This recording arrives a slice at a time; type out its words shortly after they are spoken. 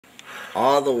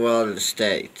All the world are the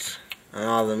states, and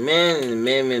all the men and the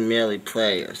women merely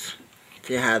players.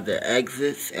 They have their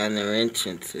exits and their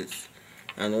entrances,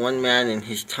 and one man in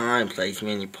his time plays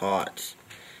many parts,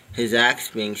 his acts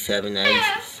being 7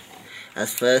 ages.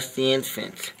 As first the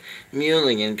infant,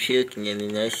 mewling and puking in the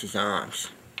nurse's arms.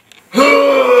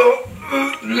 Ew.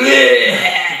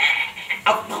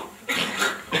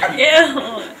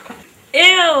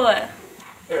 Ew.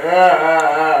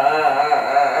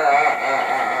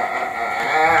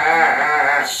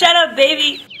 Shut up,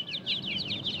 baby.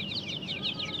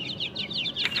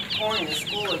 Going to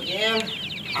school again?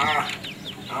 I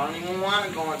don't even want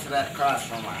to go into that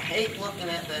classroom. I hate looking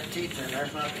at that teacher, and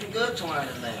there's nothing good to learn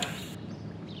in there.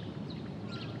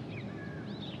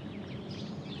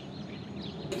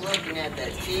 Looking at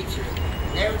that teacher,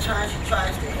 and every time she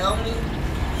tries to help me,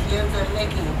 she ends up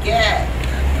making a gag.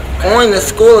 Going to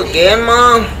school again,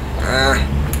 Mom? I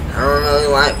don't really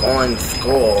like going to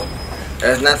school.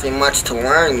 There's nothing much to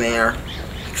learn there,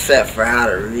 except for how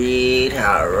to read,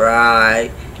 how to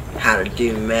write, how to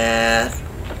do math,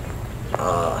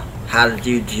 how to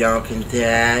do jumping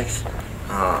jacks,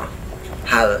 how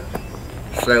to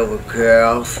flirt with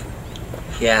girls.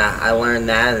 Yeah, I learned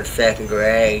that in 2nd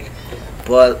grade.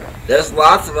 But there's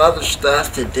lots of other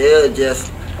stuff to do. It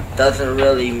just doesn't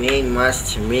really mean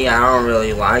much to me. I don't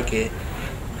really like it.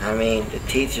 I mean, the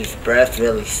teacher's breath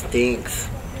really stinks.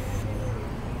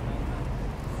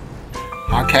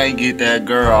 I can't get that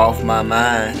girl off my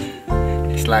mind.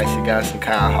 It's like she got some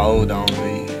kind of hold on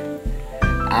me.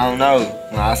 I don't know.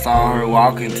 When I saw her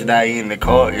walking today in the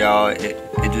courtyard, it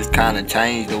just kind of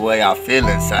changed the way I feel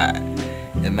inside.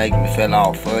 It makes me feel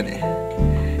all funny.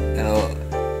 You know,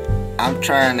 I'm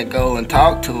trying to go and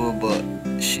talk to her, but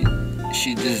she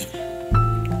just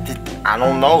I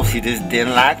don't know, she just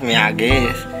didn't like me, I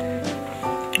guess.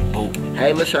 Oh.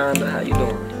 Hey, LaShonda, how you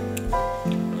doing?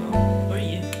 Who are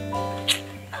you?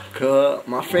 Cuz,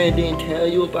 my friend didn't tell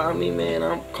you about me, man.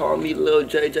 I'm calling me Lil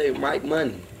JJ Mike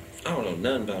Money. I don't know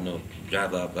nothing about no blah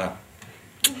blah blah.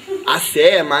 I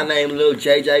said my name Lil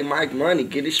JJ Mike Money.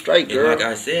 Get it straight, girl. And like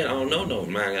I said, I don't know no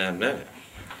man, nothing.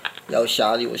 Yo,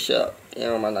 Shawty, what's up? Yeah, I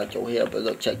don't mind like your hair, but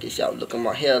look, check this out. Look at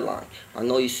my hairline. I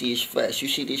know you see it's fresh. You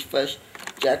see this fresh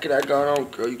jacket I got on?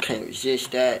 Girl, you can't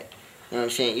resist that. You know what I'm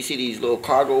saying? You see these little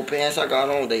cargo pants I got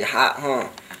on? They hot, huh?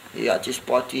 Yeah, I just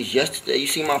bought these yesterday. You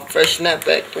see my fresh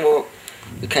snapback, dog?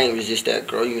 You can't resist that,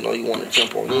 girl. You know you want to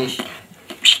jump on this.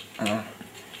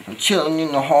 I'm chilling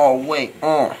in the hallway,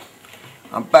 I'm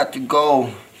about to go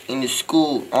into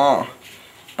school,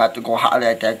 About to go holler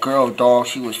at that girl, dog.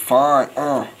 She was fine,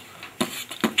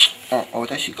 Oh,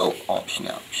 there she go. Oh,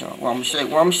 snap. What I'm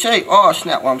gonna say? Oh,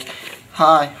 snap.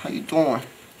 Hi, how you doing?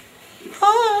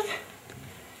 Hi.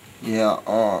 Yeah,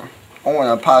 I want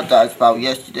to apologize about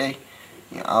yesterday.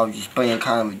 Yeah, I was just being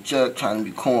kind of a jerk, trying to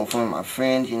be cool in front of my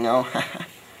friends, you know.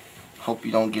 Hope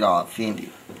you don't get all offended.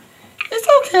 It's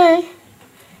okay.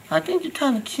 I think you're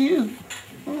kind of cute.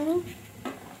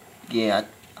 Yeah,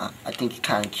 I think you're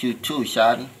kind of cute too,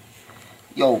 Shawty.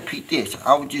 Yo, Pete, this.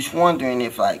 I was just wondering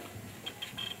if, like,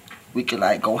 we could,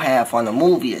 like, go half on a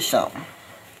movie or something.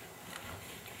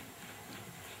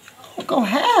 Oh, go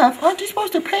half? Aren't you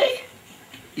supposed to pay?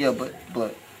 Yeah, but,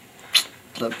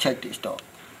 look, check this, though.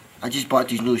 I just bought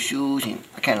these new shoes, and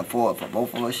I can't afford it for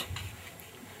both of us.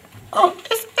 Oh,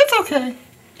 it's okay.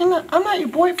 I'm not your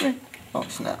boyfriend. Oh,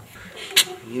 snap.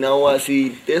 You know what, see,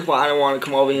 this is why I didn't want to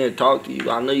come over here and talk to you.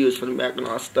 I know you was from the back when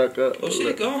I was stuck up. Oh,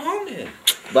 shit, go home then.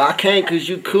 But I can't because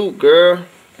you cool, girl.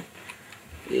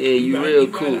 Yeah, you real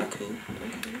cool.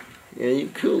 Yeah, you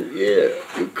cool. Yeah,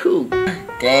 you cool.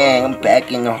 Dang, I'm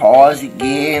back in the halls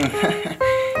again.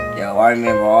 Yo, I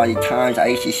remember all the times I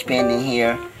used to spend in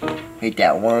here with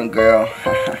that one girl.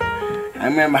 I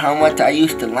remember how much I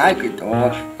used to like her,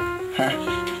 dog.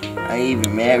 I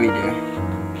even married her.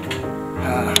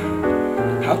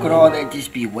 How could all that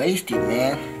just be wasted,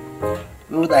 man?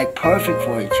 We were like perfect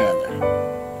for each other.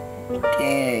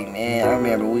 Dang, man, I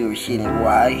remember we were sitting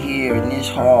right here in this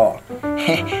hall.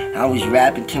 I was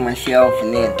rapping to myself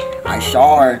and then I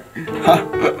saw her.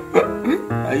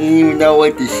 I didn't even know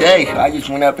what to say, so I just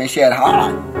went up and said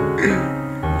hi.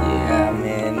 Yeah,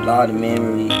 man, a lot of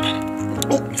memories.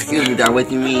 Oh, excuse me, that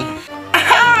wasn't me.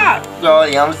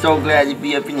 Sorry, I'm so glad to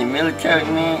be up in the military,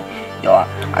 man. Yo,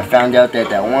 I found out that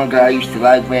one girl I used to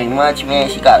like very much, man,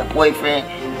 she got a boyfriend.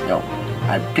 Yo,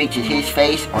 I pictured his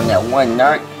face on that one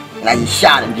narc. And I just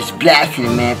shot him, just blasted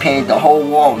him, man. Painted the whole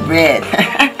wall red.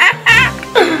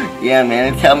 Yeah,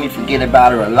 man, it helped me forget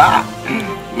about her a lot.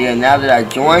 Yeah, now that I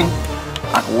joined,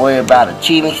 I can worry about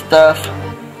achieving stuff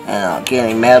and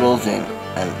getting medals and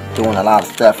doing a lot of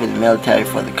stuff in the military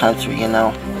for the country, you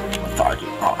know.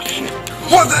 Sergeant. Oh, shit.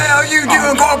 What the hell you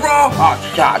doing, Corporal?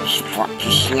 Oh, God,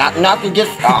 just nothing,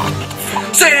 just,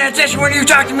 Say that attention when you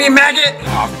talk to me, maggot.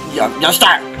 Just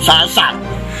start.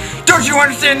 Don't you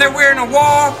understand that we're in a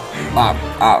war?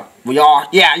 We are?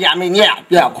 Yeah,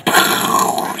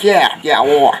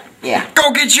 war. Yeah.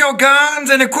 Go get your guns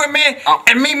and equipment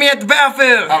and meet me at the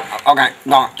battlefield. Okay,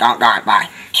 go, bye.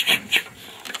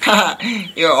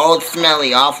 You're old,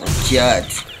 smelly, awful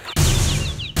judge.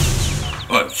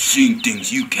 I've seen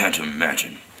things you can't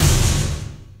imagine.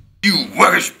 You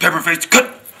waggish pepper-faced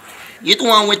cut! You're the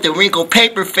one with the wrinkled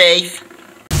paper face.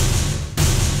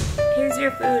 Here's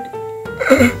your food.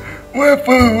 Where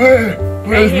food? Where?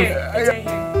 Right here. It's right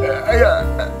here.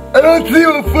 I don't see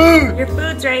my food. Your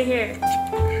food's right here.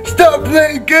 Stop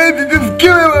playing games and just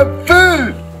give me my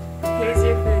food. Here's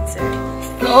your food, sir.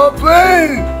 Stop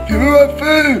playing. Give me my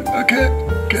food. Okay.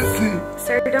 Can't see.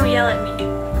 Sir, don't yell at me.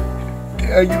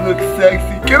 Damn, you look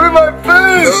sexy. Give me my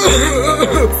food.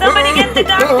 Somebody get the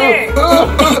doctor.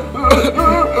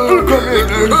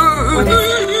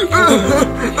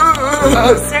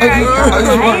 Sir, are you I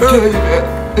just want to alright? tell you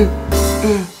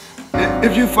that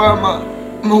if you find my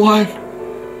wife,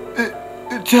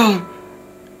 tell her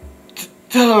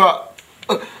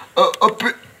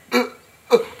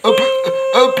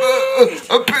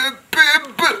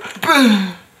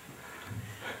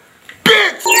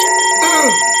bitch.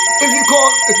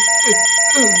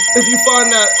 If you find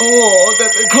that whore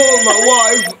that they call my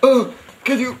wife,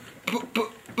 could you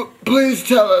please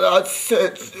tell her I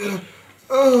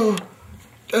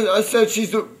said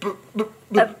she's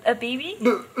A baby?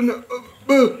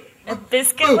 A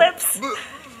biscuit lips?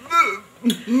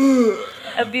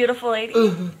 A beautiful lady?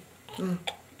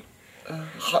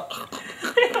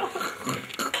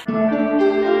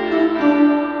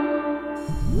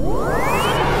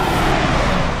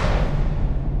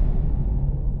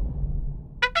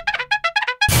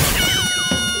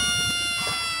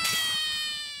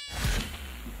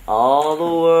 All the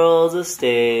world's a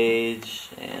stage,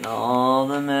 and all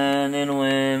the men and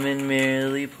women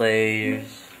merely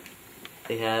players.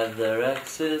 They have their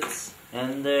exits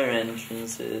and their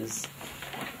entrances,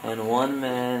 and one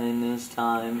man in his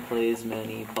time plays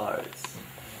many parts,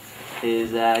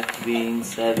 his act being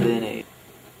 7/8.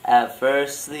 At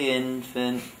first the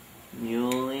infant,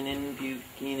 mewling and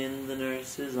puking in the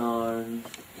nurse's arms,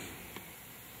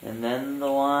 and then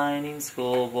the whining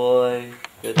schoolboy,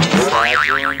 with the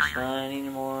satchel and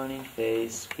shining morning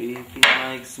face, creepy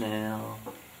like snail.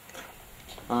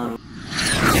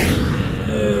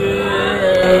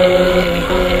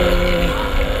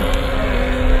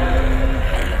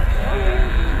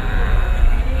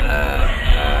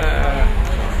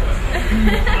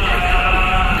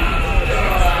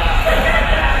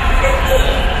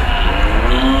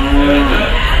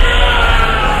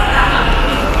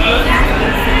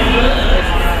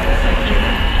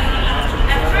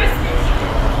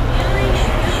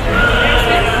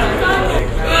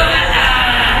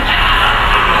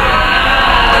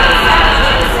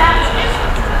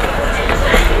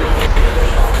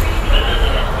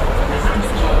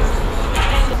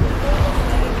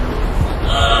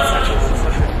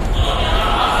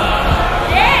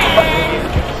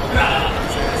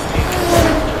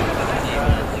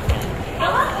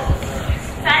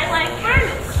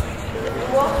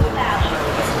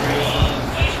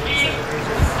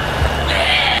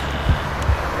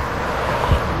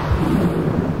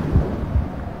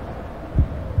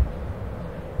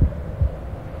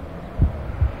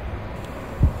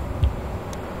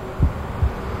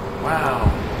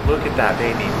 Wow, look at that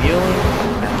baby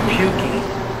mewling and puking.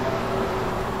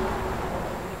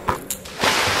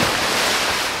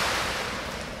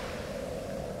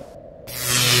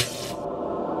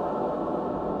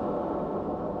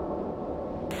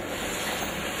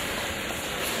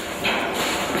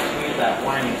 Look at that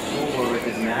whining schoolboy with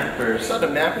his man purse. It's not a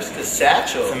man purse, it's a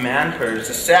satchel. It's a man purse. It's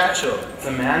a satchel. It's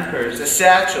a man purse. It's a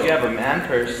satchel. You have a man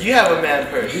purse. You have a man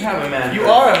purse. You have a man You purse.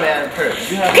 are a man purse.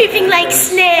 You have a Creeping man like purse.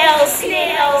 snails,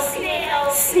 snails,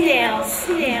 snails, snails,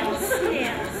 snails,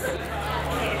 snails.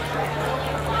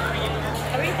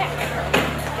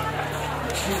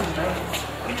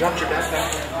 You dropped your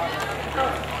backpack.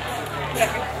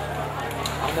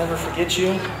 I'll never forget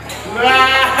you.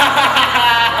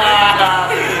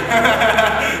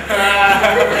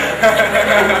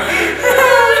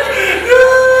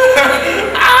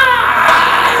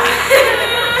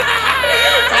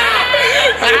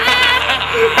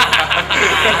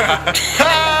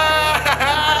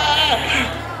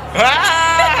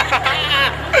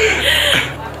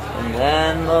 And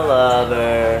then the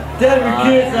lover, Damn your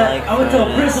kids, I went to a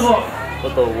furnace, principal.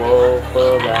 with a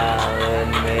woeful vow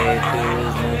and made to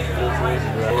his mistress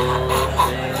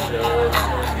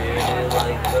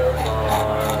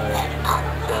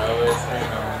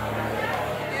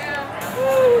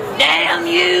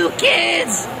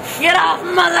Get off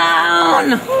my lawn!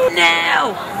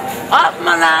 Now! Off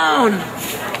my lawn!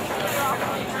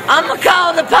 I'ma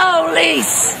call the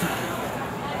police!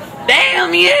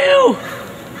 Damn you!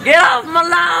 Get off my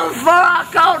lawn before I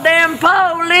call damn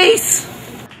police!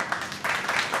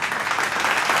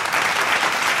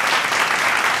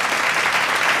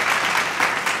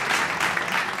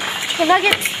 Chicken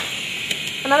nuggets.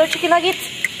 Another chicken nugget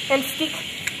and steak.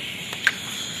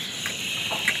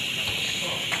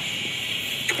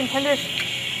 Chicken tenders.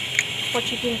 More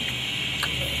chicken.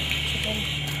 Chicken.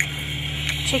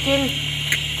 Chicken.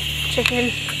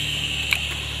 Chicken.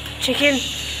 Chicken.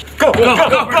 Go, go, go,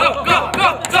 go, go, go,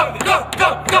 go, go, go, go,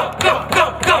 go, go, go, go,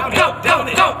 go, go, down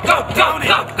it, go, go, down it,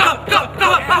 go, go, go,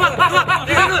 go,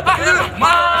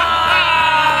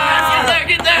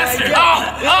 get that shit. Oh,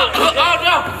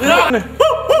 no.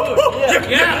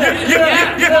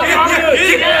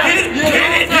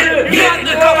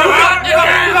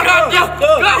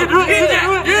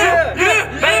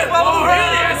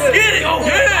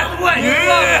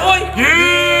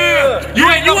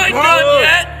 You ain't done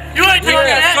yet. You ain't taking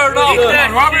that shirt off,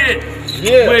 Robert.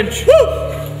 Yeah. Winch.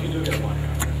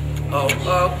 Oh.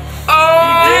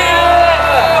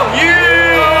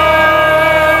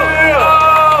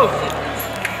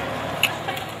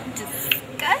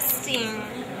 Disgusting.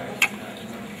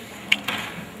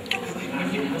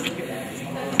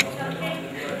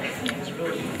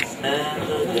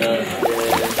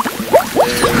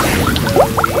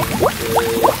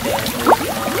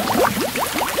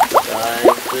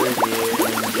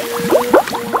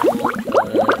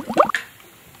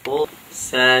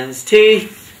 Sans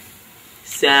teeth,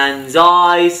 sans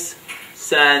eyes,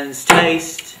 sans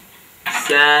taste,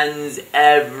 sans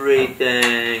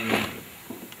everything.